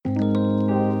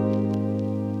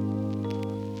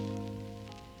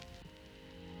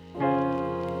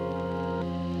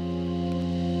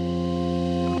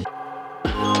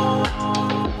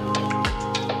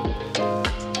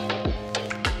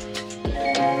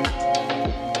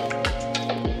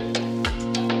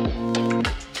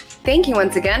Thank you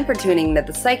once again for tuning in to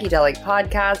the Psychedelic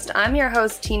Podcast. I'm your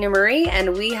host, Tina Marie,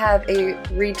 and we have a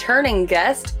returning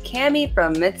guest, Cami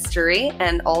from Mythstery,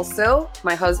 and also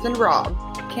my husband, Rob.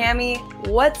 Cami,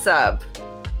 what's up?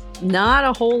 Not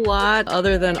a whole lot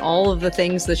other than all of the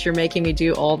things that you're making me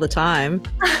do all the time.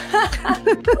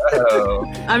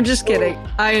 I'm just kidding.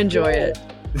 I enjoy it.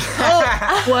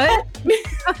 Oh, what?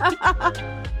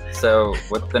 So,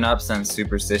 what's been up since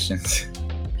Superstitions?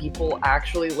 People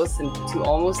actually listen to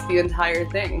almost the entire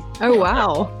thing. Oh,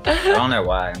 wow. I don't know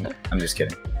why. I'm just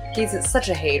kidding. He's such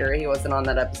a hater. He wasn't on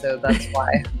that episode. That's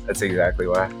why. That's exactly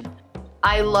why.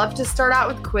 I love to start out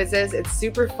with quizzes. It's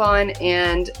super fun,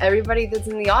 and everybody that's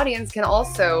in the audience can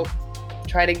also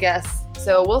try to guess.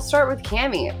 So we'll start with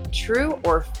Cami. True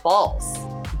or false?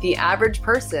 The average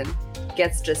person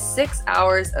gets just 6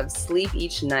 hours of sleep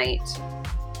each night.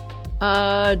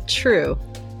 True.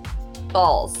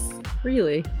 False.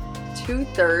 Really?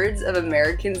 2/3 of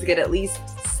Americans get at least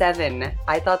 7.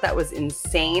 I thought that was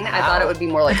insane. I thought it would be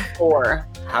more like 4.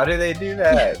 How do they do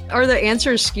that? Are the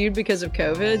answers skewed because of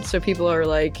COVID? So people are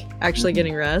like actually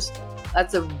getting rest?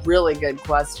 That's a really good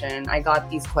question. I got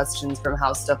these questions from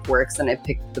How Stuff Works and I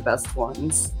picked the best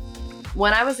ones.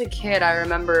 When I was a kid, I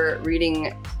remember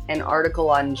reading an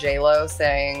article on JLo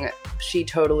saying she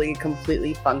totally,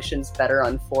 completely functions better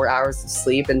on 4 hours of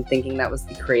sleep and thinking that was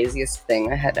the craziest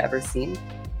thing I had ever seen.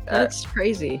 That's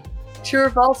crazy. True or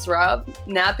false, Rob?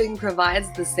 Napping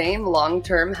provides the same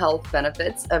long-term health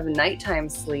benefits of nighttime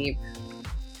sleep.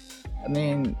 I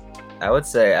mean, I would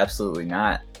say absolutely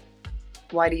not.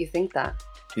 Why do you think that?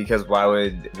 Because why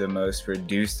would the most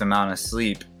reduced amount of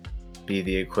sleep be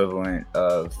the equivalent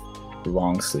of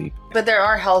long sleep? But there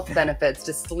are health benefits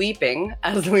to sleeping,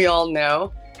 as we all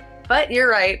know. But you're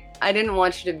right. I didn't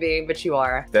want you to be, but you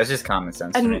are. That's just common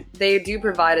sense to And me. they do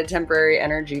provide a temporary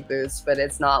energy boost, but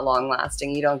it's not long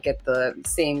lasting. You don't get the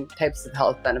same types of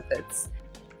health benefits.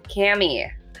 Cami,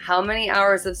 how many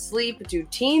hours of sleep do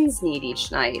teens need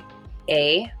each night?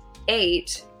 A,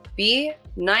 8, B,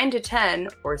 9 to 10,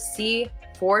 or C,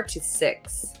 4 to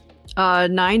 6?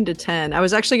 9 to 10. I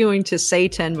was actually going to say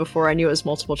 10 before I knew it was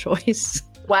multiple choice.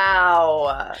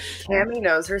 Wow. Cami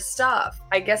knows her stuff.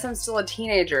 I guess I'm still a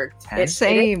teenager.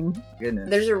 Same. Goodness.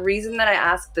 There's a reason that I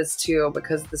asked this too,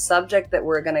 because the subject that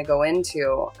we're going to go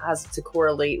into has to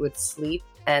correlate with sleep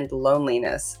and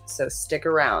loneliness. So stick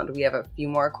around. We have a few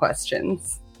more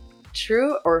questions.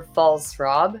 True or false,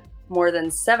 Rob? More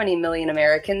than 70 million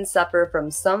Americans suffer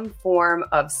from some form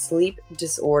of sleep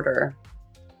disorder.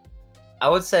 I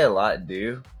would say a lot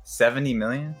do. 70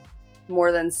 million?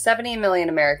 More than 70 million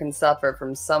Americans suffer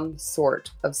from some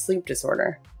sort of sleep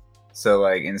disorder. So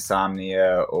like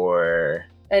insomnia or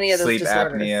Any of those sleep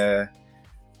disorders. apnea.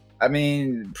 I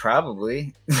mean,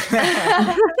 probably.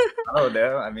 I don't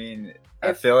know. I mean,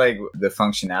 I feel like the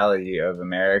functionality of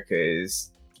America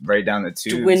is right down the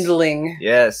tubes. Dwindling.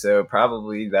 Yeah, so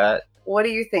probably that. What do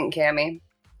you think, Cami?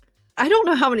 I don't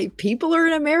know how many people are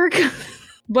in America,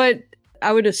 but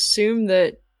I would assume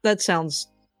that sounds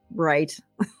right.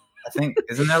 I think,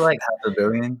 isn't there like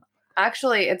 500 million?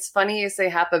 Actually, it's funny you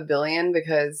say 500 million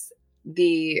because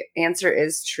the answer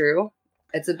is true.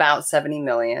 It's about 70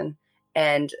 million.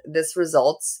 And this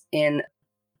results in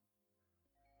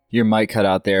Your mic cut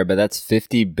out there, but that's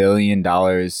 $50 billion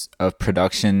of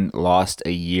production lost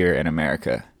a year in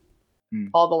America.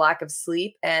 all the lack of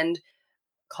sleep, and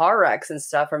car wrecks and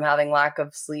stuff from having lack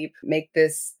of sleep make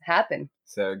this happen.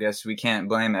 So I guess we can't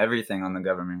blame everything on the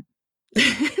government.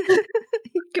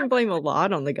 You can blame a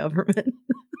lot on the government.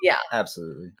 Yeah.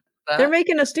 Absolutely. They're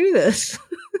making us do this.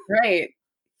 Right.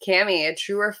 Cami,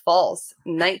 true or false?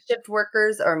 Night shift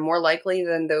workers are more likely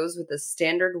than those with a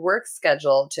standard work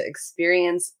schedule to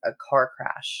experience a car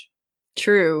crash.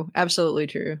 True. Absolutely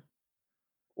true.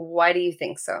 Why do you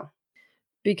think so?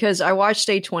 Because I watched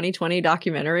a 2020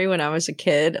 documentary when I was a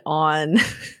kid on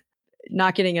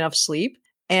not getting enough sleep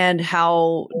and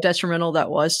how detrimental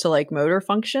that was to like motor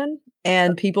function.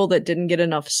 And people that didn't get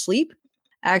enough sleep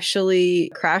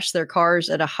actually crashed their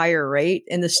cars at a higher rate.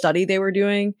 In the study they were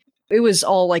doing, it was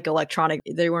all like electronic.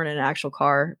 They weren't in an actual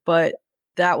car, but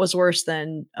that was worse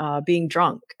than being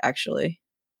drunk, actually.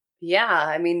 Yeah,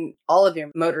 I mean, all of your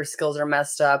motor skills are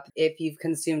messed up if you've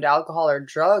consumed alcohol or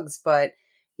drugs, but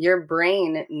your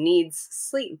brain needs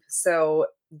sleep. So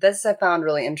this I found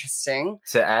really interesting.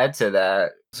 To add to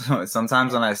that,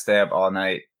 sometimes when I stay up all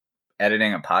night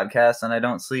editing a podcast and I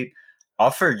don't sleep,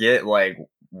 I'll forget like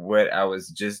what I was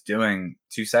just doing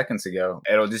 2 seconds ago.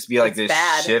 It'll just be like It's this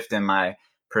bad. shift in my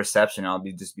perception. I'll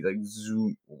just be like,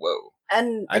 zoom, whoa.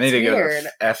 And I need to weird. go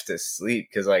to F to sleep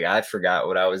because like I forgot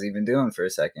what I was even doing for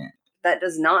a second. That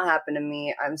does not happen to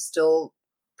me. I'm still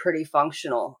pretty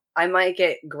functional. I might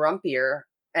get grumpier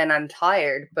and I'm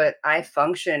tired, but I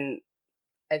function,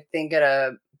 I think, at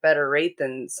a better rate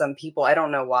than some people. I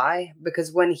don't know why,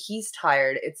 because when he's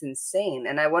tired, it's insane.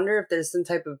 And I wonder if there's some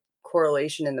type of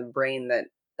correlation in the brain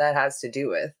that has to do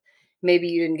with. Maybe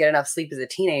you didn't get enough sleep as a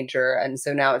teenager, and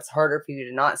so now it's harder for you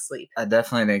to not sleep. I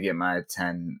definitely didn't get my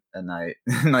 10 a night,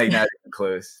 like not even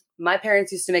close. My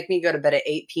parents used to make me go to bed at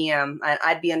 8 p.m. and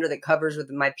I'd be under the covers with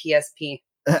my PSP.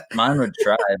 Mine would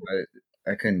try,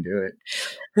 but I couldn't do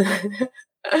it.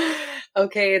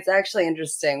 Okay, it's actually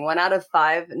interesting. 1 out of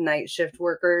 5 night shift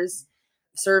workers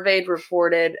surveyed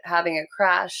reported having a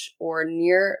crash or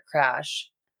near crash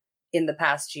in the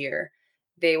past year.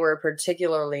 They were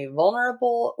particularly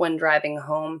vulnerable when driving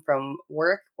home from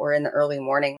work or in the early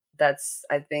morning. That's,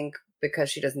 I think, because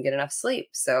she doesn't get enough sleep.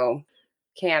 So,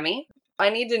 Cammie,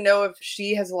 I need to know if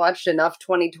she has watched enough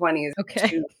 2020s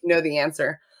to know the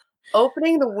answer.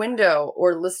 Opening the window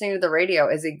or listening to the radio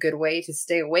is a good way to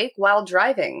stay awake while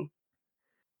driving.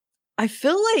 I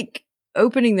feel like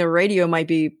opening the window might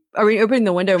be, but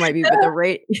the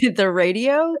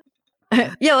radio?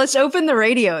 Yeah, let's open the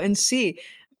radio and see.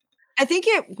 I think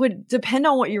it would depend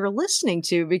on what you were listening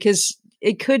to, because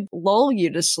it could lull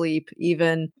you to sleep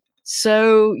even.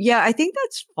 So, yeah, I think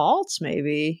that's false,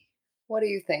 maybe. What do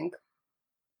you think,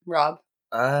 Rob?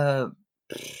 I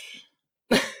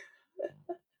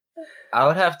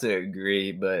would have to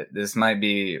agree, but this might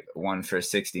be one for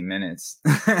 60 minutes.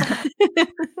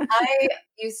 I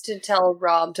used to tell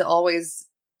Rob to always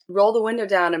roll the window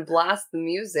down and blast the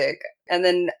music, and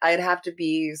then I'd have to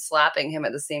be slapping him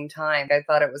at the same time. I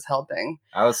thought it was helping.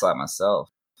 I would slap myself.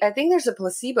 I think there's a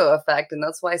placebo effect, and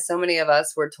that's why so many of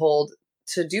us were told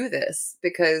to do this,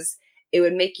 because it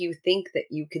would make you think that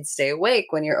you could stay awake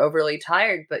when you're overly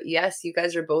tired. But yes, you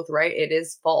guys are both right. It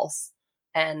is false.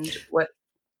 And what?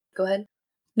 Go ahead.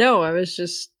 No, I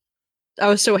was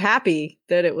so happy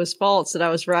that it was false, that I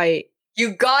was right.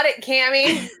 You got it,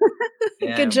 Cammie.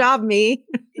 Good job, me.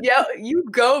 Yeah, you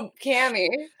go, Cammie.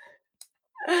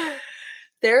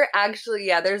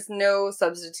 There's no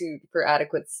substitute for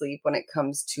adequate sleep when it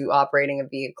comes to operating a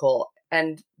vehicle.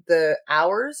 And the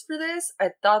hours for this,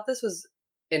 I thought this was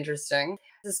interesting,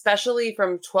 especially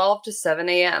from 12 to 7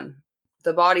 a.m.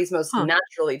 The body's most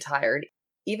naturally tired.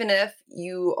 Even if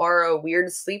you are a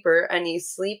weird sleeper and you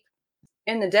sleep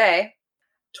in the day,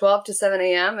 12 to 7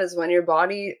 a.m. is when your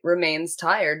body remains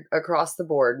tired across the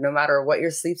board, no matter what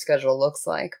your sleep schedule looks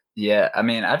like. Yeah, I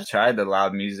mean, I've tried the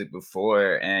loud music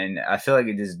before, and I feel like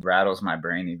it just rattles my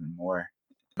brain even more.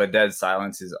 But dead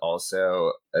silence is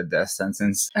also a death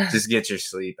sentence. Just get your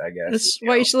sleep, I guess. That's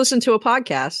why you should listen to a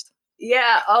podcast.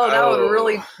 Yeah, that would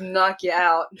really knock you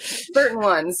out. Certain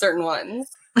ones.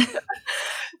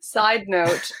 Side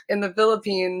note, in the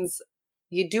Philippines,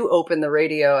 you do open the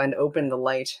radio and open the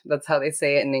light. That's how they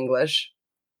say it in English.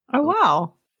 Oh,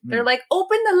 wow. They're like,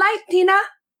 open the light, Tina.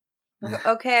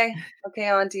 Okay,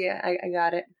 Auntie, I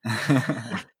got it.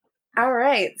 All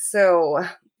right, so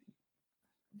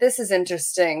this is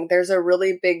interesting. There's a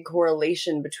really big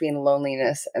correlation between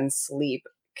loneliness and sleep.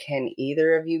 Can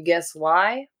either of you guess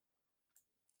why?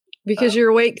 Because you're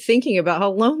awake thinking about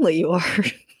how lonely you are.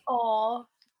 Aw.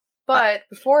 But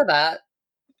before that,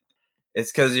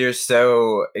 it's because you're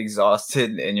so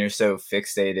exhausted and you're so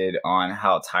fixated on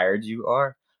how tired you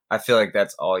are. I feel like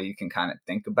that's all you can kind of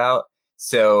think about.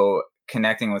 So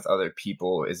connecting with other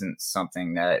people isn't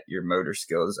something that your motor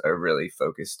skills are really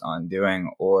focused on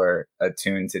doing or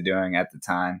attuned to doing at the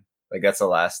time. Like, that's the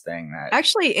last thing that...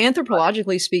 Actually,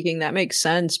 anthropologically speaking, that makes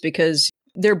sense, because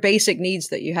they're basic needs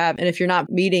that you have. And if you're not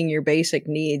meeting your basic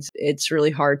needs, it's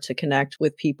really hard to connect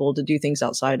with people to do things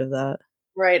outside of that.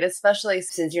 Right, especially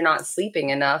since you're not sleeping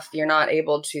enough, you're not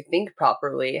able to think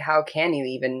properly. How can you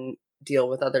even deal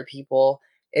with other people?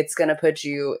 It's going to put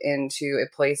you into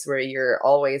a place where you're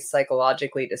always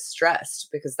psychologically distressed,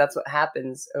 because that's what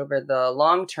happens over the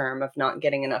long term of not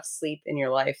getting enough sleep in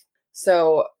your life.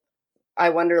 So I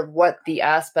wonder what the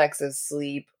aspects of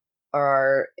sleep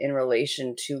are in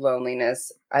relation to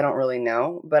loneliness. I don't really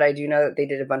know, but I do know that they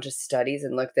did a bunch of studies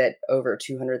and looked at over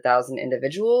 200,000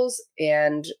 individuals,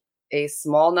 and a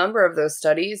small number of those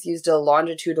studies used a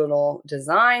longitudinal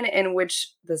design in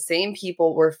which the same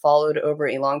people were followed over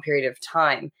a long period of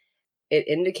time. It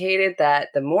indicated that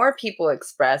the more people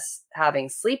express having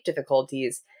sleep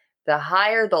difficulties, the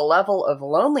higher the level of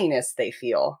loneliness they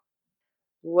feel.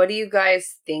 What do you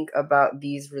guys think about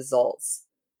these results?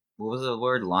 What was the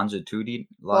word?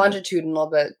 Longitudinal,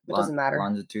 but it doesn't matter.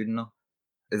 Longitudinal?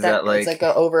 Is that like... It's like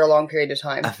over a long period of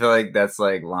time. I feel like that's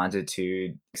like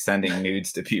longitude, sending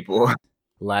nudes to people.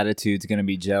 Latitude's going to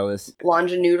be jealous.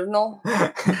 Longitudinal?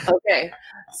 Okay.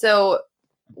 So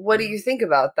What do you think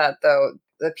about that, though?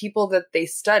 The people that they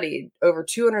studied, over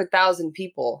 200,000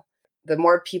 people, the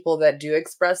more people that do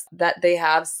express that they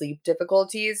have sleep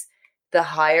difficulties, the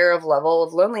higher of level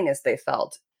of loneliness they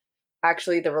felt.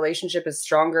 Actually, the relationship is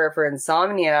stronger for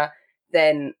insomnia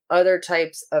than other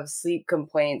types of sleep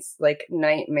complaints like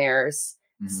nightmares.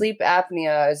 Mm-hmm. Sleep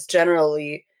apnea is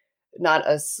generally not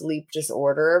a sleep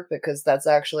disorder because that's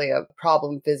actually a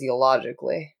problem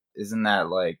physiologically. Isn't that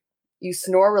like you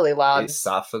snore really loud?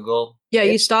 Esophageal? Yeah,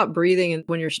 you stop breathing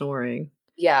when you're snoring.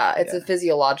 Yeah, it's a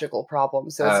physiological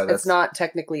problem. So it's not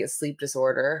technically a sleep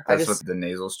disorder. That's what the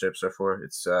nasal strips are for.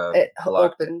 It's it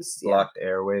opens, blocked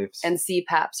airwaves. And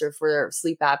CPAPs are for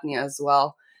sleep apnea as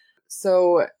well.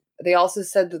 So they also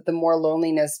said that the more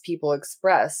loneliness people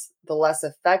express, the less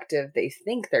effective they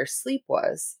think their sleep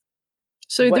was.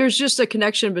 So there's just a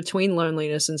connection between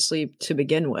loneliness and sleep to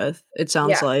begin with, it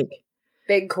sounds like.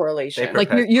 Big correlation. Like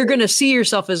you're going to see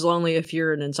yourself as lonely if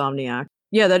you're an insomniac.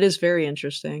 Yeah, that is very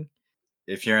interesting.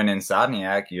 If you're an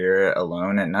insomniac, you're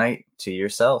alone at night to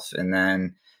yourself. And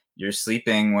then you're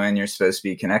sleeping when you're supposed to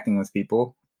be connecting with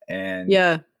people. And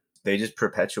they just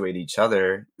perpetuate each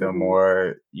other. The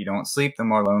more you don't sleep, the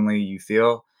more lonely you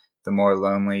feel. The more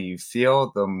lonely you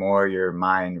feel, the more your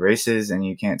mind races and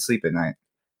you can't sleep at night.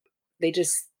 They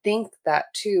just think that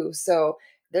too. So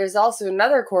there's also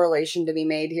another correlation to be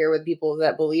made here with people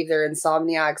that believe they're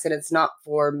insomniacs and it's not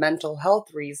for mental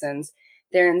health reasons.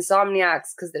 They're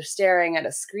insomniacs because they're staring at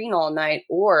a screen all night,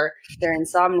 or they're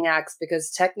insomniacs because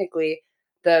technically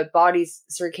the body's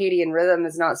circadian rhythm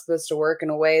is not supposed to work in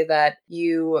a way that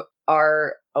you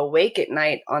are awake at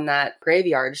night on that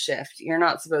graveyard shift. You're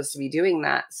not supposed to be doing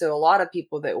that. So a lot of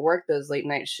people that work those late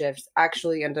night shifts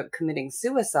actually end up committing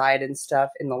suicide and stuff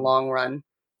in the long run.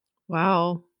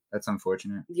 Wow. That's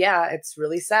unfortunate. Yeah, it's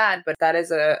really sad, but that is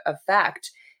a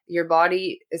fact. Your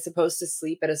body is supposed to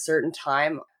sleep at a certain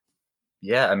time.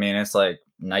 Yeah, I mean, it's like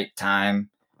nighttime.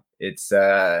 It's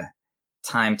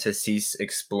time to cease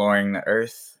exploring the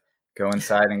earth, go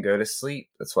inside and go to sleep.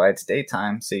 That's why it's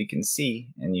daytime, so you can see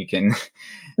and you can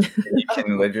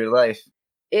live your life.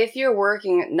 If you're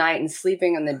working at night and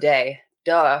sleeping in the day,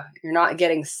 you're not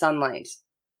getting sunlight.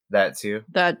 That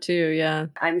too, yeah.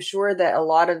 I'm sure that a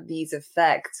lot of these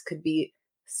effects could be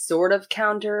sort of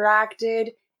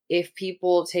counteracted if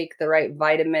people take the right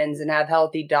vitamins and have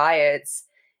healthy diets,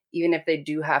 even if they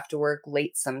do have to work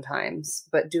late sometimes.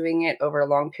 But doing it over a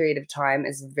long period of time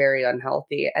is very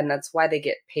unhealthy. And that's why they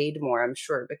get paid more, I'm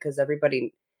sure, because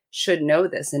everybody should know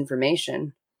this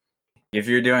information. If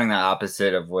you're doing the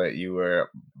opposite of what you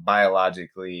were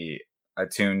biologically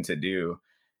attuned to do,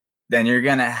 then you're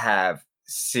going to have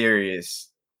serious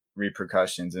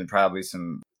repercussions and probably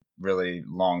some really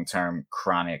long-term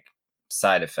chronic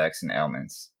side effects and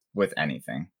ailments with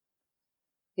anything.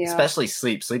 Yeah. Especially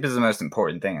sleep. Sleep is the most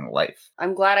important thing in life.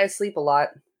 I'm glad I sleep a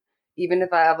lot. Even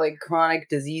if I have like chronic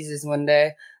diseases one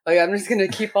day, like I'm just going to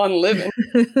keep on living.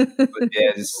 But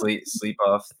yeah, just sleep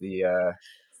off the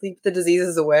sleep the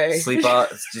diseases away.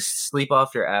 Just sleep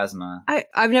off your asthma.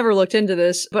 I've never looked into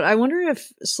this, but I wonder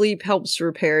if sleep helps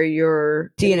repair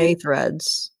your DNA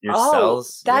threads. Your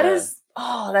cells?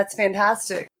 That's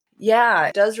fantastic. Yeah,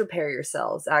 it does repair your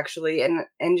cells, actually,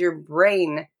 and your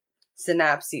brain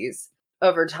synapses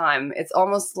over time. It's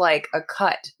almost like a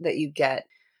cut that you get.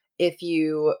 If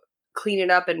you clean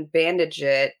it up and bandage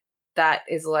it, that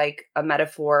is like a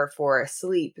metaphor for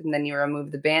sleep. And then you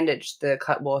remove the bandage, the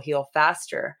cut will heal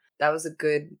faster. That was a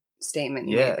good statement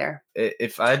you made there.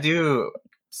 If I do,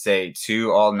 say,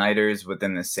 2 all-nighters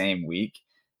within the same week,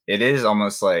 it is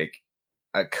almost like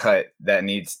a cut that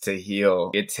needs to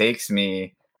heal. It takes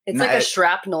me... It's like a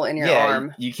shrapnel in your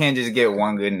arm. You can't just get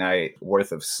one good night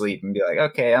worth of sleep and be like,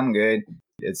 okay, I'm good.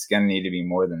 It's going to need to be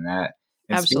more than that.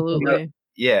 And absolutely.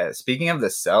 Speaking of the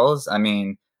cells, I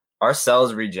mean, our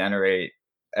cells regenerate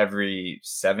every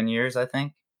 7 years, I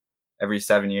think. Every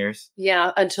 7 years.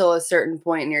 Yeah, until a certain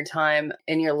point in your time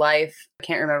in your life. I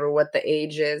can't remember what the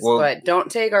age is, but don't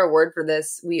take our word for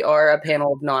this. We are a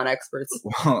panel of non-experts.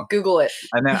 Well, Google it.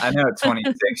 I know at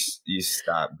 26 you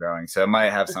stop growing, so it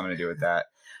might have something to do with that.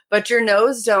 But your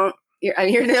nose don't.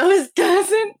 Your nose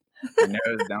doesn't. Your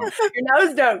nose don't. Your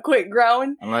nose don't quit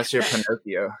growing. Unless you're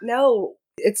Pinocchio. No.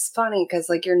 It's funny because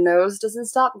like your nose doesn't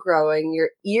stop growing,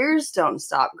 your ears don't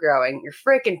stop growing, your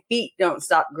freaking feet don't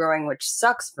stop growing, which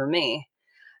sucks for me.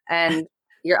 And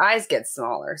your eyes get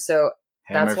smaller. So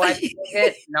that's why people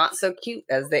get not so cute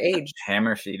as they age.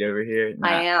 Hammer feet over here.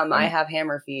 I have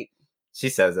hammer feet. She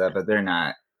says that, but they're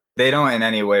not. They don't in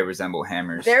any way resemble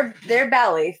hammers. They're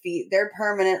ballet feet. They're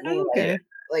permanently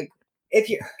like if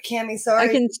you Cammy, sorry.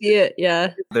 I can see it,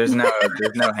 yeah. There's no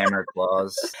hammer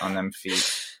claws on them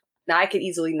feet. Now I could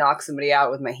easily knock somebody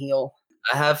out with my heel.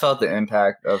 I have felt the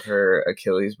impact of her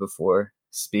Achilles before.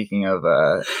 Speaking of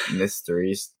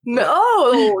mysteries,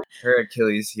 No. her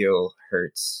Achilles heel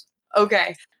hurts.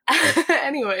 Okay.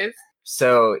 Anyways.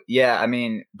 So yeah, I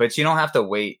mean, but you don't have to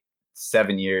wait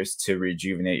 7 years to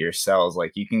rejuvenate your cells.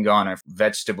 Like you can go on a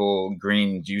vegetable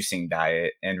green juicing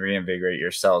diet and reinvigorate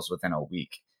your cells within a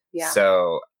week. Yeah.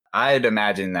 So I'd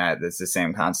imagine that it's the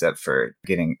same concept for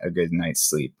getting a good night's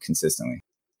sleep consistently.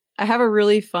 I have a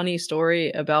really funny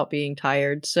story about being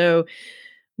tired. So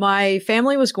my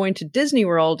family was going to Disney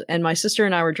World and my sister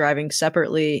and I were driving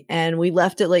separately, and we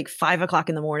left at like 5 o'clock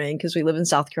in the morning because we live in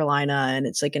South Carolina and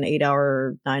it's like an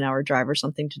 8-hour, 9-hour drive or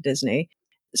something to Disney.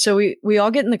 So we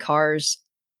all get in the cars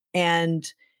and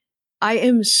I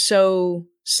am so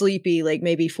sleepy, like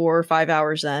maybe 4 or 5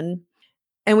 hours in.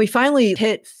 And we finally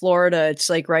hit Florida. It's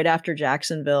like right after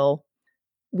Jacksonville.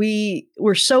 We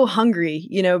were so hungry,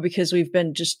 because we've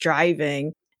been just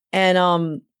driving.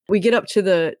 And we get up to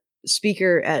the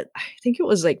speaker at, I think it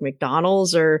was like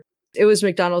McDonald's, or it was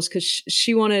McDonald's because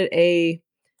she wanted a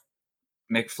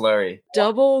McFlurry.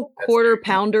 double quarter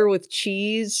pounder with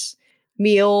cheese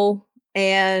meal.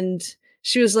 And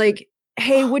she was like,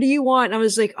 hey, what do you want? And I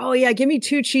was like, oh yeah, give me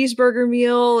 2 cheeseburger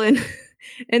meal.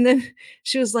 And then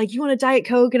she was like, you want a Diet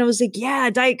Coke? And I was like, yeah,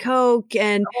 Diet Coke.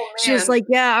 And she was like,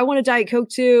 yeah, I want a Diet Coke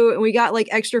too. And we got like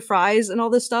extra fries and all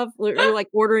this stuff. We're like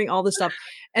ordering all this stuff.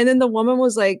 And then the woman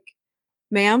was like,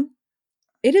 ma'am,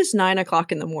 it is 9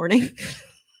 o'clock in the morning.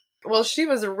 Well, she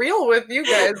was real with you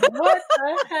guys. What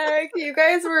the heck? You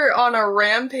guys were on a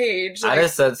rampage. I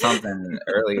just said something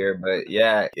earlier, but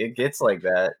yeah, it gets like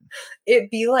that.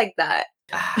 It be like that.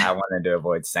 I wanted to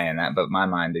avoid saying that, but my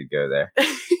mind did go there.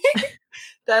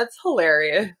 That's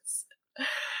hilarious.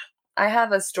 I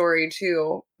have a story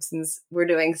too, since we're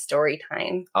doing story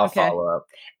time. I'll follow up.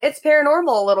 It's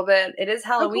paranormal a little bit. It is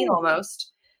Halloween cool.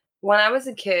 almost. When I was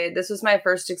a kid, this was my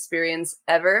first experience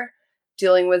ever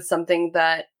dealing with something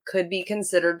that could be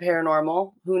considered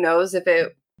paranormal. Who knows if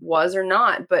it was or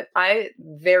not, but I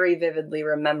very vividly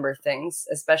remember things,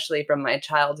 especially from my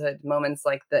childhood, moments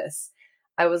like this.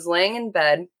 I was laying in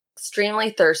bed, extremely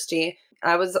thirsty.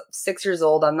 I was 6 years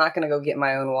old. I'm not going to go get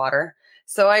my own water.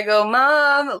 So I go,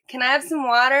 Mom, can I have some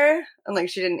water? And like,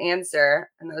 she didn't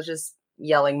answer. And I was just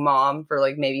yelling Mom for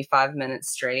like maybe 5 minutes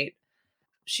straight.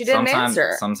 She didn't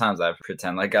answer. Sometimes I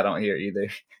pretend like I don't hear either.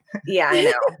 Yeah, I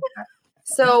know.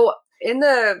 So in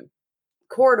the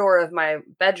corridor of my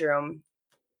bedroom,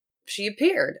 she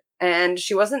appeared and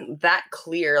she wasn't that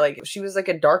clear. Like she was like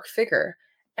a dark figure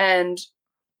and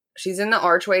she's in the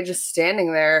archway just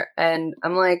standing there. And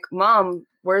I'm like, Mom,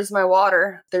 where's my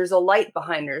water? There's a light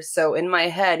behind her. So in my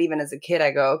head, even as a kid,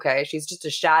 I go, okay, she's just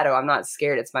a shadow. I'm not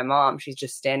scared. It's my mom. She's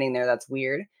just standing there. That's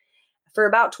weird. For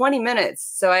about 20 minutes.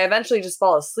 So I eventually just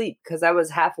fall asleep because I was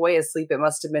halfway asleep. It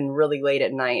must have been really late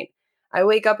at night. I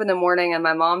wake up in the morning and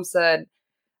my mom said,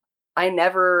 I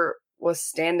never was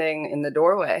standing in the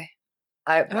doorway.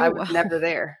 I was never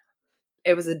there.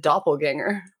 It was a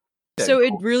doppelganger. So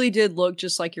it really did look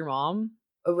just like your mom?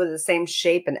 It was the same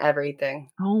shape and everything.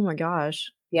 Oh my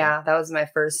gosh. Yeah, that was my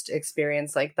first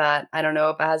experience like that. I don't know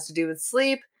if it has to do with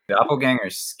sleep.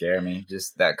 Doppelgangers scare me.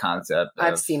 Just that concept.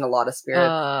 I've seen a lot of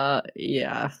spirits.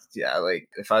 Yeah. Yeah, like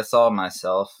if I saw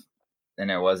myself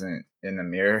and it wasn't in the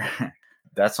mirror,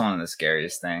 that's one of the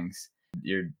scariest things.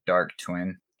 Your dark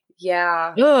twin.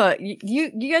 Yeah. Ugh,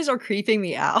 you guys are creeping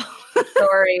me out.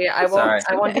 Sorry, I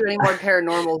won't do any more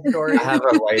paranormal stories. I have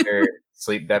a lighter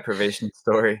sleep deprivation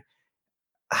story.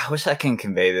 I wish I can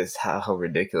convey this how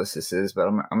ridiculous this is, but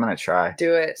I'm gonna try.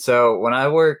 Do it. So when I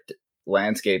worked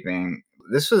landscaping,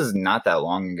 this was not that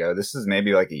long ago. This was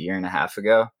maybe like a year and a half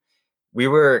ago. We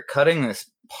were cutting this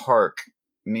park,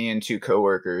 me and 2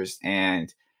 coworkers,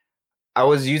 and I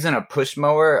was using a push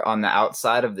mower on the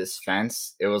outside of this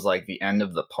fence. It was like the end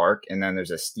of the park, and then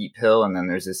there's a steep hill, and then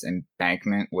there's this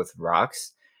embankment with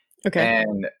rocks. Okay.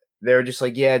 And they were just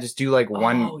like, yeah, just do like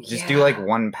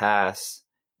one pass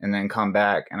and then come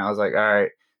back. And I was like, all right.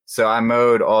 So I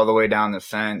mowed all the way down the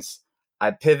fence.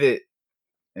 I pivot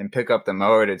and pick up the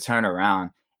mower to turn around,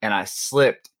 and I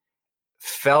slipped,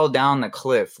 fell down the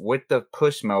cliff with the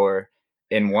push mower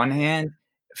in one hand,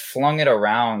 flung it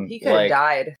around. He could have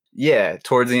died. Yeah,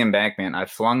 towards the embankment. I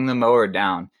flung the mower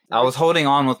down. I was holding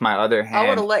on with my other hand. I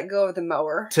would have let go of the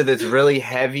mower. To this really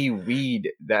heavy weed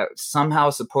that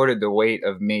somehow supported the weight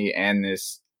of me and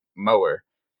this mower.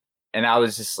 And I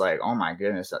was just like, oh my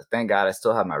goodness, thank God I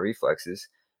still have my reflexes.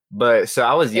 But so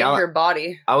I was Save yelling. your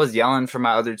body. I was yelling for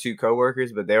my other two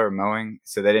coworkers, but they were mowing,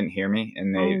 so they didn't hear me,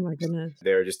 and Oh my goodness.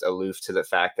 they were just aloof to the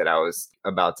fact that I was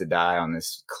about to die on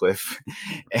this cliff.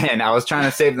 And I was trying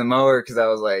to save the mower because I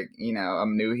was like,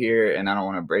 I'm new here and I don't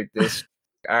want to break this.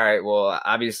 All right, well,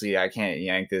 obviously I can't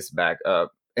yank this back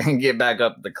up and get back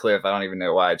up the cliff. I don't even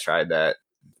know why I tried that.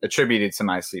 Attributed to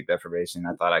my sleep deprivation.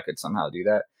 I thought I could somehow do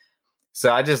that.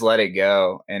 So I just let it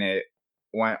go, and it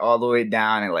went all the way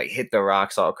down and like hit the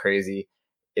rocks all crazy.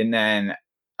 And then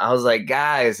I was like,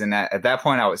 guys, and at that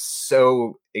point I was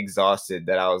so exhausted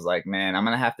that I was like, man, I'm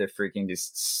going to have to freaking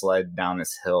just sled down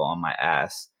this hill on my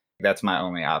ass. That's my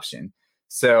only option.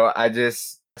 So I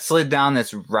just slid down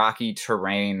this rocky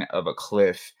terrain of a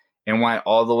cliff and went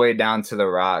all the way down to the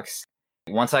rocks.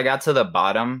 Once I got to the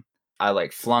bottom, I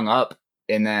like flung up,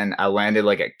 and then I landed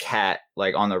like a cat,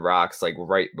 like on the rocks, like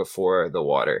right before the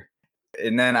water.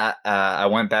 And then I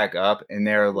went back up, and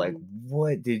they were like,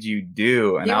 "What did you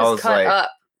do?" And I was cut like,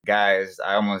 up. "Guys,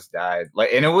 I almost died." Like,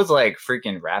 and it was like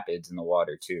freaking rapids in the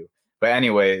water too. But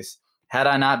anyways, had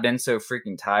I not been so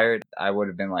freaking tired, I would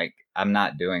have been like, "I'm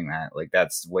not doing that. Like,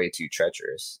 that's way too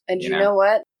treacherous." And you know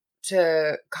what?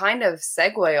 To kind of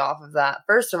segue off of that,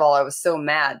 first of all, I was so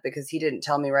mad because he didn't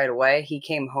tell me right away. He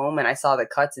came home and I saw the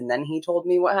cuts, and then he told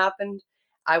me what happened.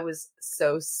 I was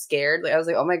so scared. Like, I was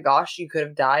like, oh my gosh, you could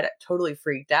have died. I totally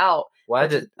freaked out. Well,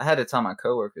 I had to tell my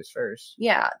coworkers first.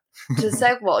 Yeah. To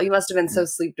segue, well, you must have been so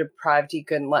sleep deprived he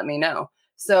couldn't let me know.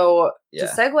 So to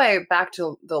segue back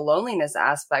to the loneliness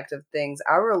aspect of things,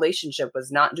 our relationship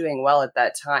was not doing well at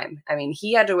that time. I mean,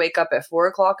 he had to wake up at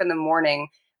 4:00 in the morning.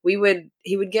 He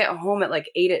would get home at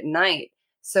like 8 at night.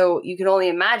 So you can only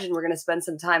imagine we're going to spend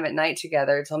some time at night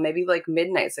together till maybe like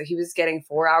midnight. So he was getting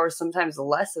 4 hours, sometimes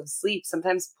less of sleep,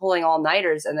 sometimes pulling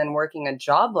all-nighters and then working a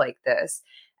job like this.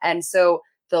 And so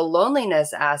the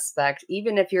loneliness aspect,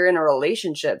 even if you're in a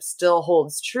relationship, still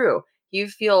holds true. You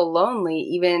feel lonely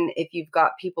even if you've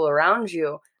got people around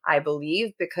you, I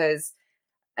believe, because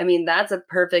I mean, that's a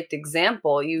perfect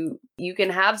example. You can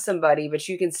have somebody, but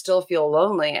you can still feel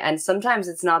lonely. And sometimes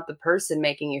it's not the person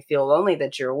making you feel lonely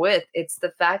that you're with. It's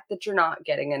the fact that you're not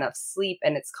getting enough sleep,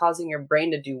 and it's causing your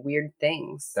brain to do weird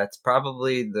things. That's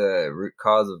probably the root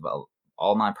cause of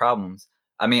all my problems.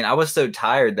 I mean, I was so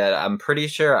tired that I'm pretty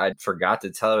sure I forgot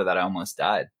to tell her that I almost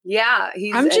died. Yeah.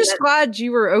 I'm just glad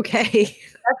you were okay.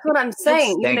 That's what I'm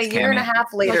saying. Thanks, even a year and a half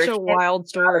later. Such a wild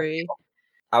story.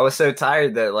 I was so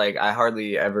tired that like I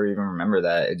hardly ever even remember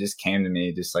that. It just came to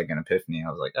me just like an epiphany.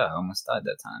 I was like, oh, I almost died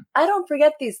that time. I don't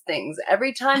forget these things.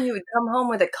 Every time you would come home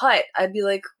with a cut, I'd be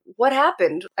like, what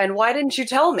happened? And why didn't you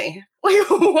tell me? Like,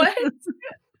 what?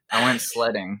 I went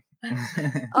sledding.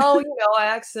 Oh, I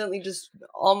accidentally just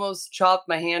almost chopped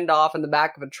my hand off in the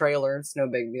back of a trailer. It's no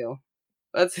big deal.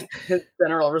 That's his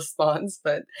general response.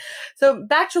 But so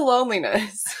back to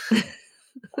loneliness.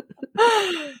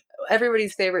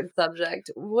 Everybody's favorite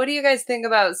subject. What do you guys think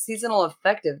about seasonal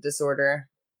affective disorder?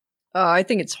 I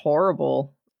think it's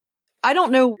horrible. I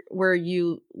don't know where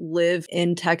you live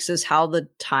in Texas, how the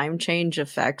time change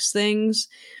affects things.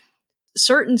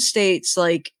 Certain states,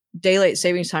 like daylight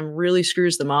savings time, really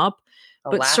screws them up.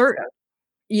 Alaska.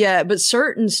 But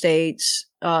certain states,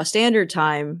 standard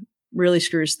time really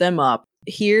screws them up.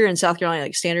 Here in South Carolina,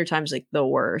 like standard time is like the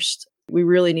worst. We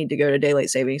really need to go to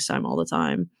daylight savings time all the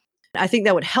time. I think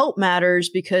that would help matters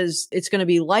because it's going to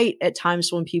be light at times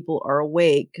when people are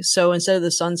awake. So instead of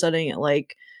the sun setting at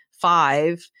like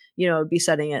 5, it'd be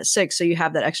setting at 6. So you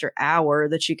have that extra hour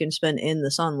that you can spend in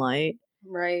the sunlight.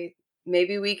 Right.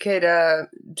 Maybe we could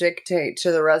dictate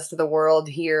to the rest of the world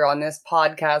here on this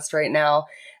podcast right now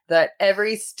that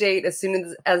every state, as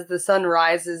soon as the sun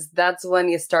rises, that's when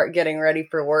you start getting ready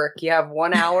for work. You have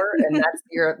 1 hour, and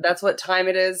that's what time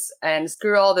it is. And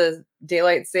screw all the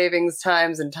daylight savings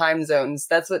times and time zones.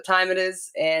 That's what time it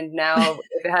is. And now,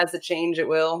 if it has to change, it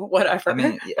will. Whatever. I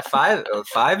mean,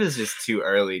 5 is just too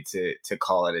early to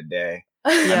call it a day.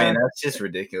 Yeah. I mean, that's just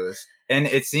ridiculous. And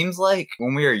it seems like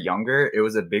when we were younger, it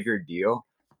was a bigger deal.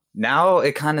 Now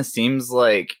it kind of seems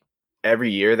like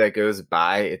every year that goes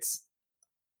by, it's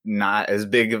not as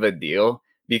big of a deal,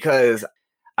 because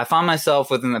I found myself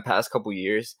within the past couple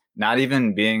years not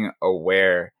even being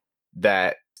aware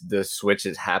that the switch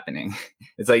is happening.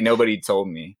 It's like nobody told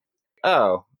me,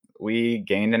 oh, we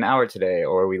gained an hour today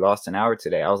or we lost an hour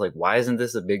today. I was like, why isn't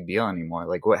this a big deal anymore?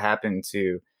 Like, what happened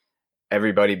to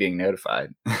everybody being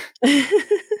notified?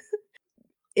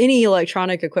 Any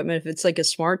electronic equipment, if it's like a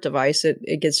smart device,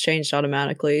 it gets changed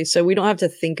automatically. So we don't have to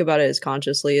think about it as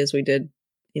consciously as we did,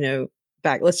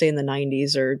 back, let's say in the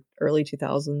 90s or early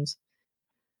 2000s.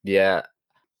 Yeah,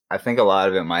 I think a lot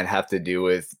of it might have to do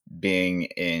with being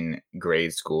in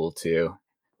grade school too,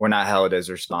 we're not held as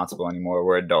responsible anymore.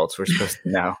 We're adults. We're supposed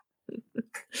to know.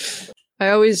 I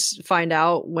always find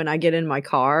out when I get in my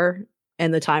car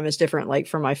and the time is different, like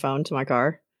from my phone to my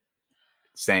car.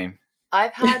 Same.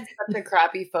 I've had such a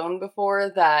crappy phone before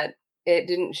that it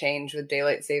didn't change with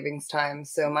daylight savings time.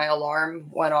 So my alarm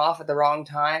went off at the wrong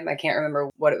time. I can't remember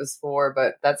what it was for,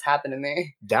 but that's happened to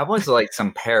me. That was like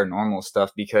some paranormal stuff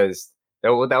because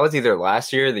that was either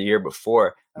last year or the year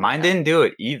before. Mine didn't do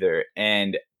it either.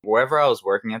 And wherever I was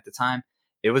working at the time,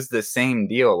 it was the same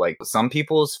deal. Like some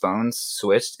people's phones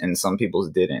switched and some people's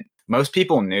didn't. Most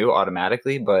people knew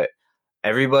automatically, but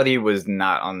everybody was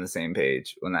not on the same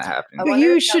page when that happened. But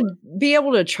you should be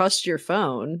able to trust your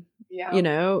phone, you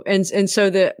know? And so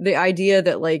the idea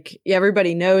that like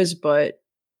everybody knows, but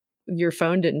your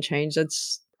phone didn't change,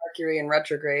 that's Mercury in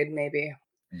retrograde, maybe.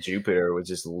 Jupiter was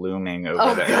just looming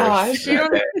over the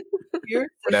Earth.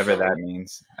 Whatever that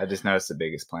means. I just know it's the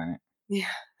biggest planet. Yeah.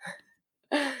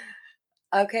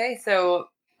 Okay, so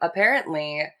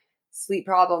apparently sleep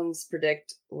problems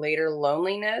predict later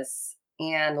loneliness,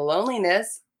 and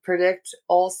loneliness predict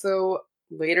also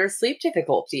later sleep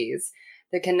difficulties.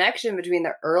 The connection between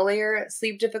the earlier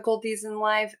sleep difficulties in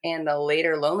life and the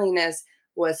later loneliness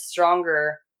was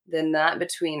stronger than that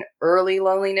between early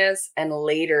loneliness and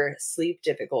later sleep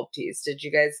difficulties. Did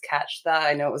you guys catch that?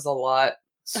 I know it was a lot.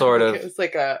 Sort of. It was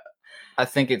like I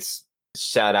think it's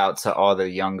shout out to all the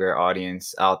younger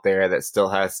audience out there that still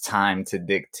has time to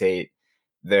dictate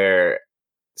their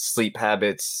sleep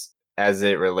habits as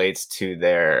it relates to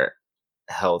their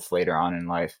health later on in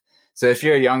life. So if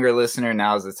you're a younger listener,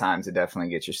 now's the time to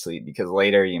definitely get your sleep because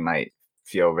later you might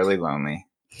feel really lonely.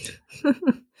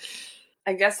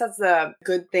 I guess that's a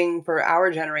good thing for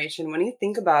our generation. When you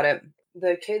think about it,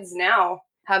 the kids now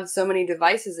have so many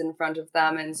devices in front of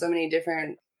them and so many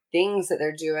different things that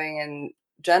they're doing, and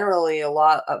generally a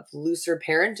lot of looser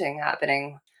parenting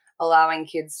happening, allowing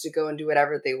kids to go and do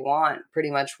whatever they want pretty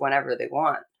much whenever they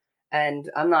want. And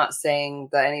I'm not saying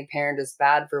that any parent is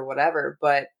bad for whatever,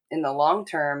 but in the long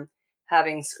term,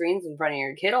 having screens in front of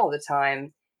your kid all the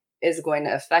time is going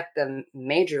to affect them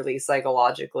majorly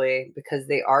psychologically because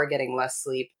they are getting less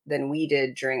sleep than we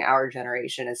did during our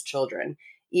generation as children.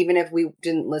 Even if we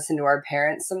didn't listen to our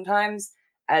parents sometimes,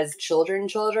 as children,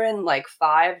 like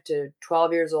 5 to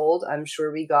 12 years old, I'm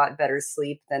sure we got better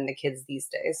sleep than the kids these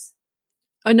days.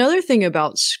 Another thing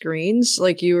about screens,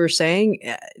 like you were saying,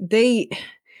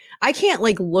 I can't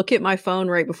like look at my phone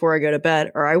right before I go to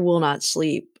bed or I will not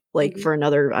sleep like for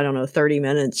another, 30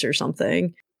 minutes or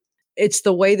something. It's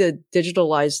the way the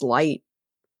digitalized light,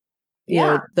 you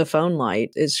know, the phone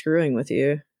light is screwing with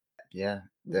you. Yeah.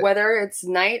 Whether it's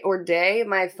night or day,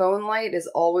 my phone light is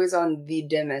always on the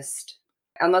dimmest.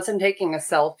 Unless I'm taking a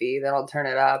selfie, then I'll turn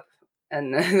it up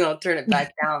and then I'll turn it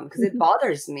back down because it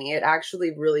bothers me. It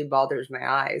actually really bothers my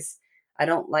eyes. I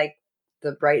don't like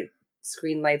the bright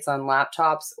screen lights on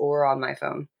laptops or on my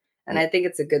phone. And I think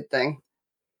it's a good thing.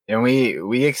 And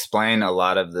we explain a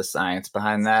lot of the science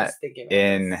behind that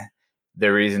in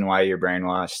The Reason Why You're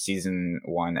Brainwashed, Season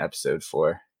 1, Episode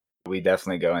 4. We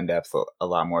definitely go in depth a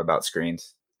lot more about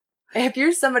screens. If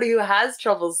you're somebody who has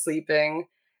trouble sleeping,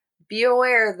 be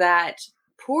aware that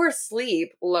poor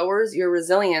sleep lowers your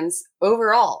resilience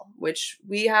overall, which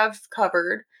we have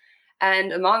covered.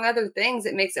 And among other things,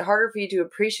 it makes it harder for you to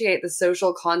appreciate the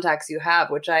social contacts you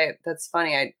have, that's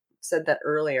funny. I said that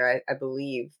earlier, I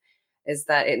believe, is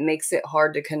that it makes it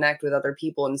hard to connect with other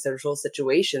people in social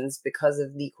situations because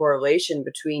of the correlation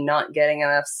between not getting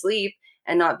enough sleep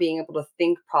and not being able to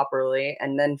think properly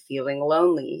and then feeling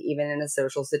lonely, even in a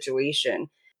social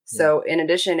situation. So in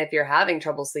addition, if you're having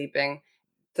trouble sleeping,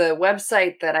 the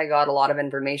website that I got a lot of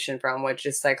information from, which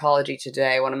is Psychology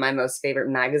Today, one of my most favorite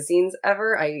magazines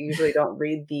ever. I usually don't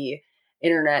read the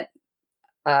internet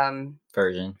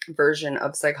version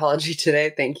of Psychology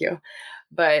Today. Thank you.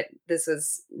 But this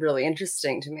was really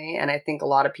interesting to me, and I think a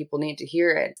lot of people need to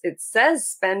hear it. It says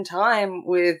spend time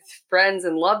with friends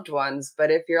and loved ones,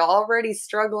 but if you're already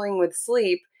struggling with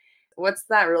sleep, what's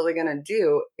that really going to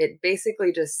do? It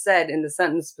basically just said in the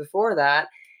sentence before that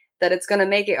it's going to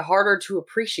make it harder to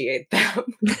appreciate them.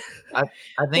 I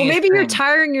think maybe you're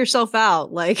tiring yourself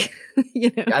out. Like,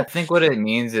 you know, I think what it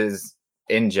means is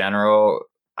in general,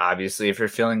 obviously, if you're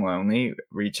feeling lonely,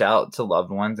 reach out to loved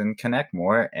ones and connect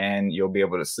more and you'll be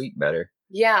able to sleep better.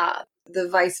 Yeah. The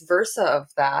vice versa of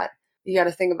that, you got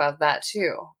to think about that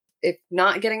too. If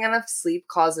not getting enough sleep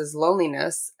causes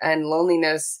loneliness and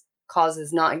loneliness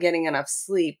causes not getting enough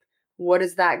sleep, what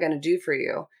is that going to do for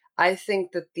you? I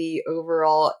think that the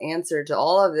overall answer to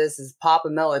all of this is pop a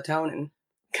melatonin.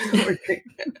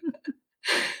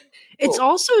 It's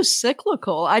also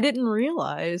cyclical. I didn't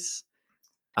realize.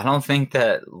 I don't think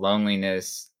that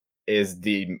loneliness is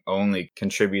the only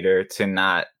contributor to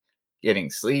not getting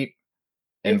sleep,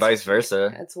 and vice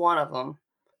versa. It's one of them.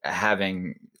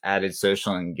 Having added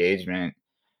social engagement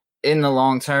in the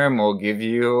long term will give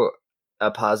you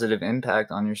a positive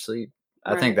impact on your sleep.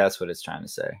 I think that's what it's trying to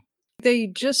say. They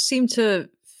just seem to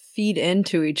feed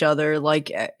into each other.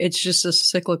 Like it's just a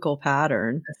cyclical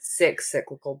pattern. A sick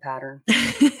cyclical pattern.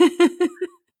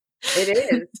 It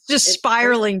is. It's just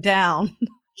spiraling down.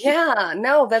 Yeah,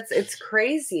 no, it's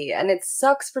crazy. And it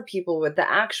sucks for people with the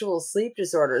actual sleep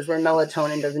disorders where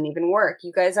melatonin doesn't even work.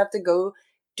 You guys have to go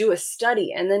do a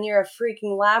study, and then you're a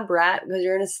freaking lab rat because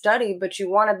you're in a study, but you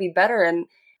want to be better. And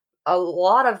a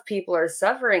lot of people are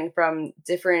suffering from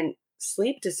different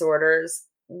sleep disorders.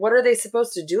 What are they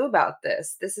supposed to do about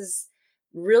this? This is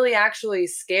really actually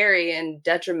scary and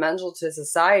detrimental to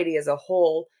society as a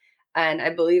whole. And I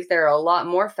believe there are a lot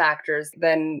more factors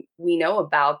than we know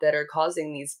about that are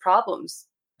causing these problems.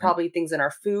 Probably things in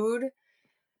our food.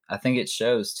 I think it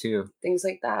shows too. Things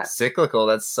like that. Cyclical,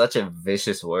 that's such a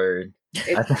vicious word.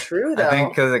 It's true, though. I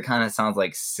think because it kind of sounds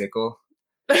like sickle.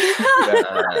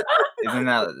 Isn't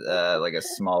that like a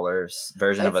smaller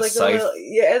version of a like scythe?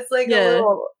 It's like a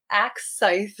little axe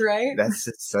scythe, right? That's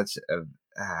just such a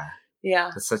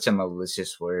that's such a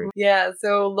malicious word. Yeah,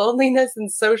 so loneliness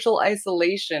and social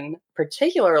isolation,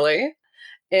 particularly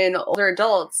in older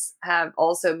adults, have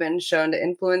also been shown to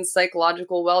influence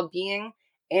psychological well-being,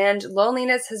 and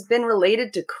loneliness has been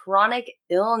related to chronic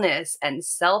illness and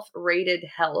self-rated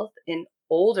health in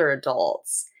older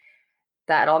adults.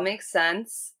 That all makes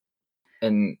sense.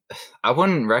 And I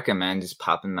wouldn't recommend just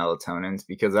popping melatonins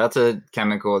because that's a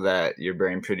chemical that your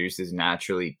brain produces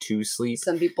naturally to sleep.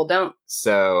 Some people don't.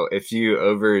 So if you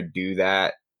overdo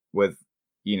that with,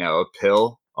 a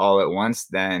pill all at once,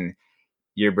 then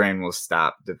your brain will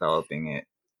stop developing it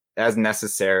as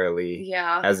necessarily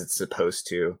as it's supposed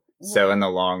to. So in the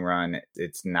long run,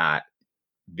 it's not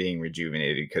being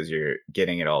rejuvenated because you're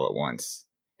getting it all at once.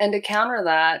 And to counter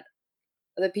that,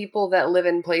 the people that live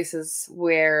in places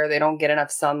where they don't get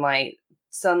enough sunlight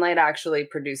actually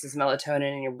produces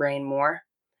melatonin in your brain more.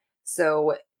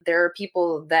 So there are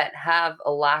people that have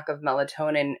a lack of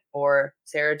melatonin or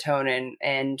serotonin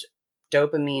and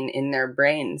dopamine in their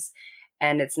brains,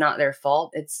 and it's not their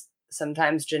fault. It's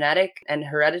sometimes genetic and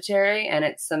hereditary, and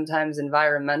it's sometimes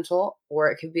environmental,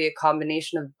 or it could be a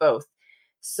combination of both.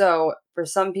 So for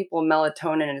some people,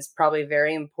 melatonin is probably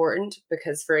very important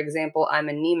because, for example, I'm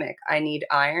anemic. I need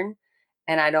iron,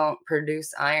 and I don't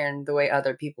produce iron the way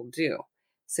other people do.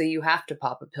 So you have to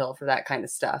pop a pill for that kind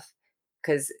of stuff.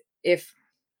 Because if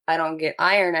I don't get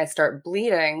iron, I start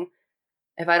bleeding.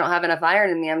 If I don't have enough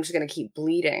iron in me, I'm just going to keep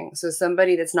bleeding. So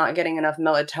somebody that's not getting enough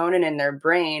melatonin in their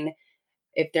brain,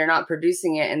 if they're not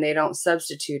producing it and they don't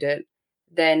substitute it,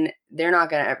 then they're not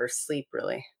going to ever sleep,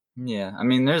 really. Yeah, I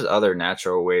mean, there's other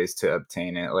natural ways to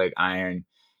obtain it, like iron.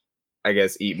 I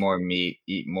guess eat more meat,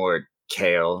 eat more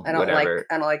kale, whatever.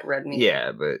 I don't like red meat.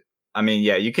 Yeah, but I mean,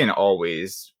 yeah, you can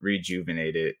always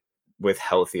rejuvenate it with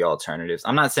healthy alternatives.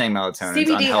 I'm not saying melatonin's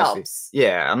CBD unhealthy. helps.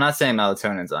 Yeah, I'm not saying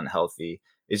melatonin's unhealthy.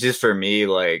 It's just for me,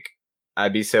 like,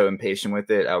 I'd be so impatient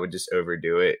with it, I would just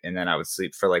overdo it, and then I would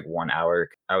sleep for like 1 hour.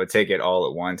 I would take it all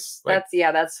at once. Like,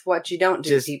 that's what you don't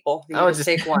do, people. You just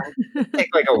take one.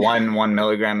 Take like a 1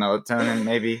 milligram melatonin,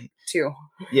 maybe 2.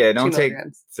 Yeah, don't 2 take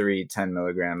milligrams. 3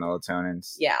 10-milligram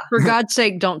melatonins. Yeah. For God's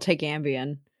sake, don't take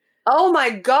Ambien. Oh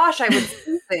my gosh, I would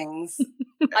see things.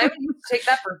 I would take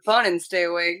that for fun and stay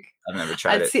awake. I've never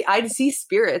tried it. I'd see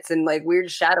spirits and like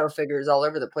weird shadow figures all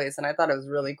over the place, and I thought it was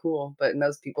really cool, but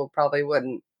most people probably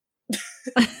wouldn't.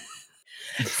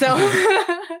 So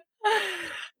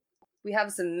we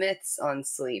have some myths on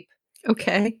sleep.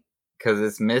 Okay. Because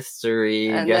it's mystery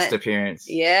And guest appearance.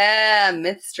 Yeah,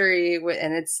 mystery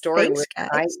and it's story Thanks, with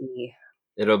guys. IE.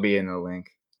 It'll be in the link.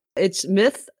 It's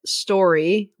myth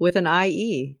story with an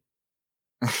IE.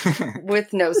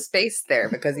 With no space there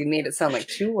because you made it sound like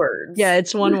 2 words. Yeah,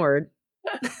 it's 1 word.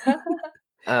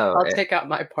 I'll take out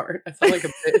my part. I sound like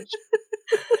a bitch.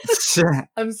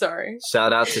 I'm sorry.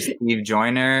 Shout out to Steve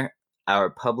Joyner, our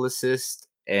publicist,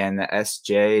 and the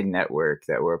SJ network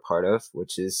that we're a part of,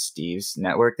 which is Steve's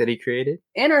network that he created.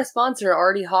 And our sponsor,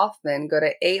 Artie Hoffman. Go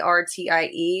to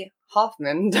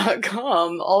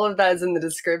artiehoffman.com. All of that is in the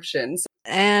description.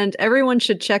 And everyone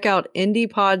should check out Indie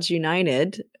Pods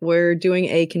United. We're doing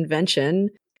a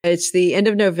convention. It's the end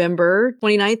of November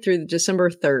 29th through December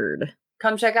 3rd.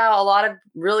 Come check out a lot of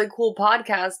really cool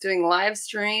podcasts doing live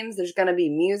streams. There's going to be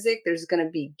music. There's going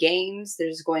to be games.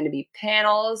 There's going to be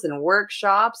panels and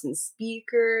workshops and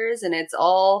speakers. And it's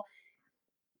all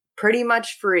pretty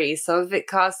much free. Some of it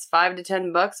costs $5 to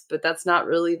 $10, but that's not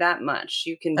really that much.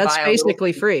 You can That's buy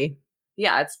basically free.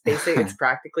 Yeah, it's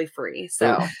practically free.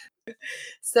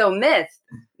 So myth,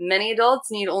 many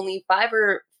adults need only 5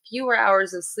 or fewer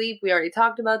hours of sleep. We already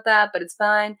talked about that, but it's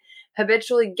fine.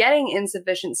 Habitually getting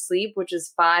insufficient sleep, which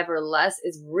is 5 or less,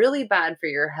 is really bad for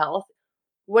your health.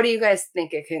 What do you guys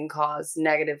think it can cause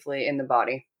negatively in the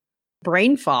body?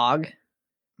 Brain fog.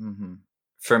 Mm-hmm.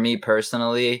 For me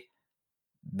personally,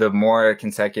 the more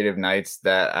consecutive nights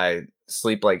that I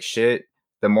sleep like shit,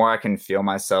 the more I can feel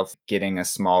myself getting a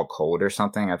small cold or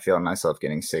something. I feel myself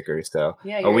getting sicker. So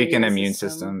Yeah, a weakened immune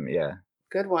system. Yeah.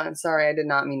 Good one. Sorry, I did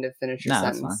not mean to finish your No,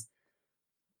 that's sentence.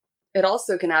 It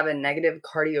also can have a negative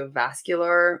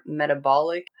cardiovascular,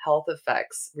 metabolic health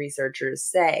effects, researchers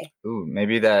say. Ooh,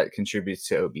 maybe that contributes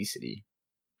to obesity.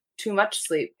 Too much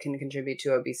sleep can contribute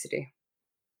to obesity.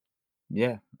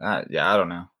 Yeah. I don't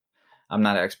know. I'm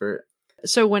not an expert.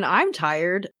 So when I'm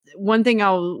tired, one thing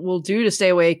will do to stay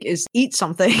awake is eat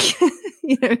something.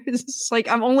 It's like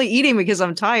I'm only eating because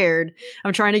I'm tired.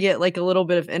 I'm trying to get like a little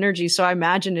bit of energy. So I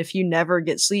imagine if you never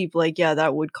get sleep, like, yeah,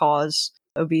 that would cause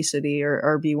obesity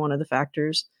or be one of the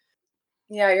factors.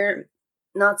 Yeah, you're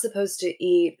not supposed to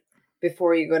eat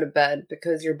before you go to bed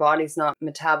because your body's not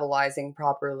metabolizing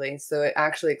properly. So it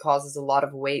actually causes a lot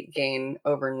of weight gain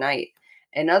overnight.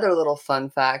 Another little fun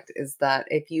fact is that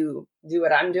if you do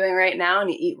what I'm doing right now and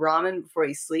you eat ramen before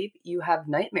you sleep, you have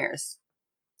nightmares.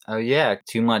 Oh, yeah.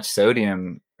 Too much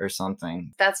sodium or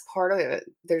something. That's part of it.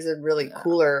 There's a really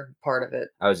cooler part of it.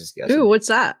 I was just guessing. Ooh, what's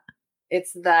that?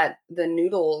 It's that the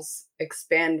noodles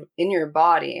expand in your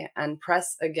body and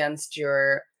press against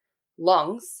your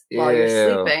lungs while you're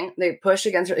sleeping. They push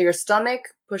against your stomach,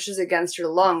 pushes against your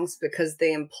lungs because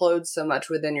they implode so much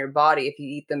within your body if you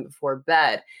eat them before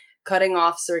bed, cutting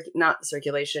off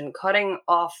cutting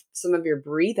off some of your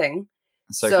breathing.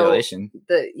 Circulation.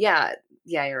 So yeah,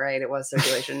 you're right. It was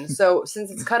circulation. So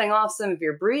since it's cutting off some of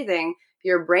your breathing,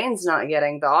 your brain's not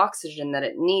getting the oxygen that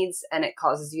it needs, and it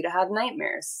causes you to have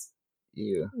nightmares.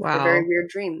 Ew. Wow. Very weird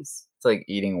dreams. It's like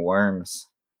eating worms.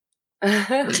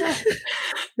 That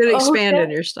expand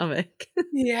in your stomach.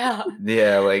 Yeah.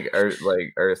 Yeah, like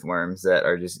earthworms that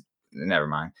are just, never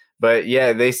mind. But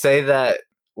yeah, they say that,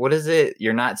 what is it?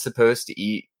 You're not supposed to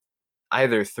eat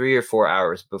either 3 or 4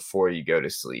 hours before you go to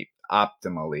sleep,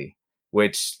 optimally,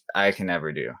 which I can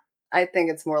never do. I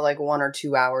think it's more like 1 or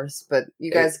 2 hours, but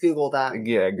you guys Google that.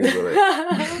 Yeah, Google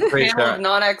it. Panel of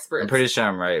non-experts. I'm pretty sure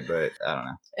I'm right, but I don't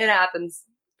know. It happens.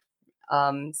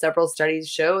 Several studies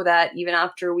show that even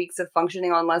after weeks of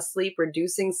functioning on less sleep,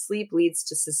 reducing sleep leads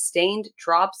to sustained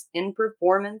drops in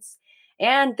performance.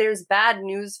 And there's bad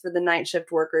news for the night shift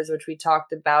workers, which we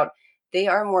talked about. They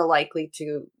are more likely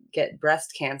to get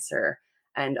breast cancer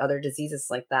and other diseases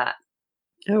like that.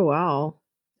 Oh, wow.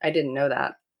 I didn't know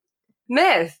that.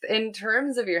 Myth, in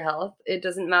terms of your health, it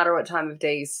doesn't matter what time of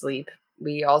day you sleep.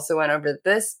 We also went over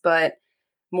this, but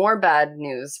more bad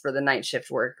news for the night shift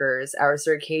workers. Our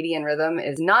circadian rhythm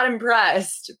is not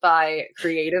impressed by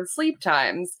creative sleep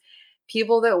times.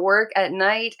 People that work at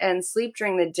night and sleep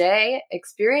during the day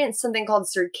experience something called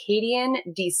circadian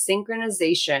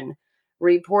desynchronization,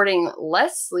 reporting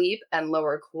less sleep and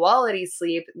lower quality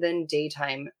sleep than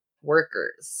daytime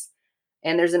workers.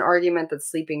 And there's an argument that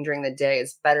sleeping during the day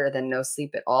is better than no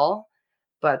sleep at all.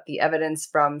 But the evidence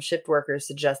from shift workers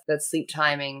suggests that sleep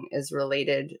timing is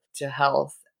related to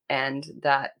health, and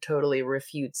that totally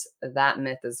refutes that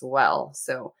myth as well.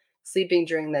 So sleeping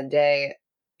during the day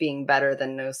being better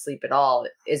than no sleep at all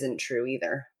isn't true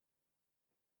either.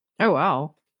 Oh,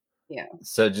 wow. Yeah.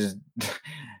 So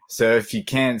if you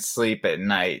can't sleep at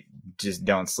night, just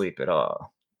don't sleep at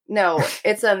all. No,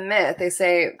 it's a myth. They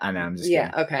say. I know. I'm just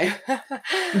kidding. Okay.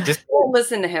 Just don't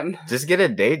listen to him. Just get a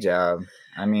day job.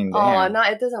 I mean, damn. No,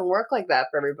 it doesn't work like that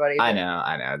for everybody. I know.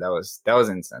 That was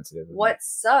insensitive. What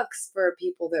sucks for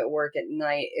people that work at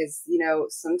night is,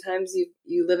 sometimes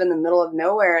you live in the middle of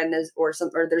nowhere and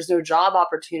there's no job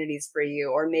opportunities for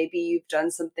you, or maybe you've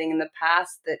done something in the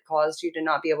past that caused you to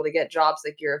not be able to get jobs,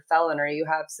 like you're a felon or you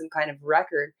have some kind of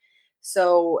record.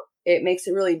 So it makes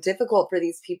it really difficult for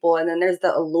these people. And then there's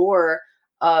the allure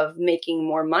of making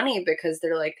more money because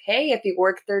they're like, hey, if you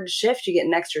work third shift, you get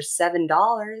an extra $7.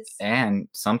 And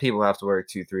some people have to work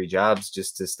 2-3 jobs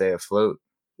just to stay afloat.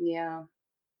 Yeah.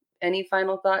 Any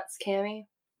final thoughts, Cammie?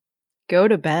 Go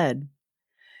to bed.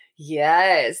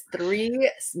 Yes.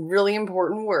 3 really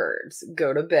important words.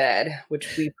 Go to bed,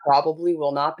 which we probably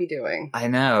will not be doing. I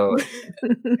know.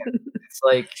 It's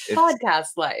like podcast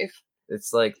life.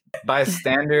 It's like by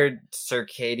standard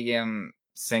circadian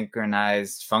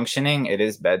synchronized functioning, it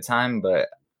is bedtime, but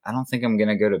I don't think I'm going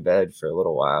to go to bed for a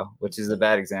little while, which is a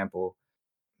bad example.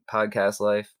 Podcast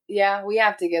life. Yeah, we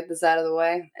have to get this out of the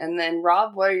way. And then,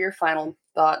 Rob, what are your final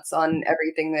thoughts on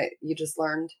everything that you just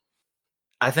learned?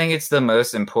 I think it's the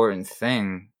most important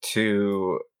thing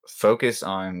to focus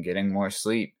on getting more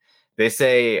sleep. They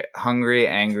say hungry,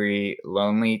 angry,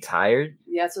 lonely, tired.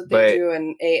 Yeah, that's what they do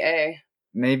in AA.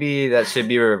 Maybe that should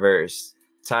be reversed.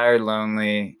 Tired,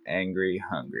 lonely, angry,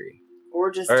 hungry.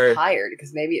 Or just tired,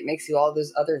 because maybe it makes you all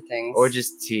those other things. Or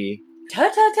just T.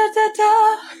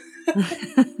 Ta-ta-ta-ta-ta!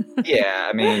 Yeah,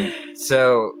 I mean,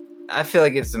 so I feel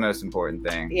like it's the most important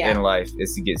thing in life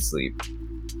is to get sleep.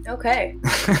 Okay.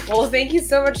 Well, thank you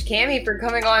so much, Cammie, for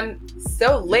coming on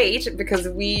so late, because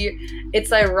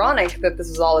it's ironic that this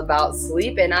was all about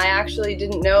sleep, and I actually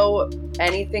didn't know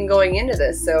anything going into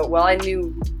this. So, well, I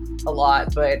knew a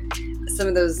lot, but some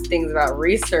of those things about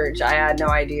research I had no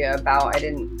idea about. I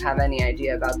didn't have any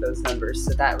idea about those numbers,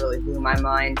 so that really blew my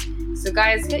mind. So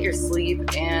guys, get your sleep,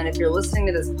 and if you're listening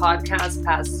to this podcast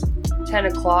past 10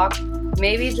 o'clock,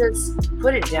 maybe just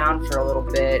put it down for a little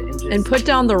bit and put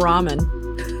down the ramen.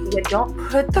 Yeah, don't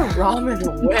put the ramen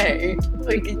away.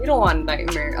 Like, you don't want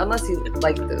nightmare unless you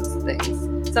like those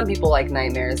things. Some people like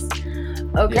nightmares.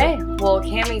 Okay, well,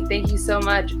 Cammie, thank you so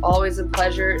much. Always a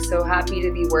pleasure. So happy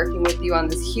to be working with you on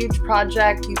this huge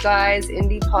project, you guys.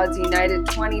 Indie Pods United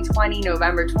 2020,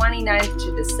 November 29th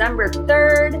to December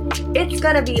 3rd. It's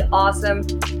going to be awesome.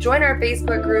 Join our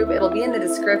Facebook group. It'll be in the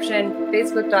description,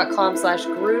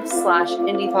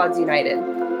 facebook.com/groups/Indie Pods United.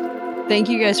 Thank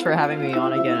you guys for having me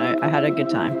on again. I had a good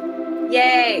time.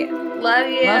 Yay. Love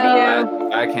you. Love you.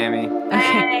 Bye, Cammie.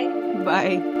 Bye. Okay.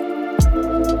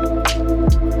 Bye.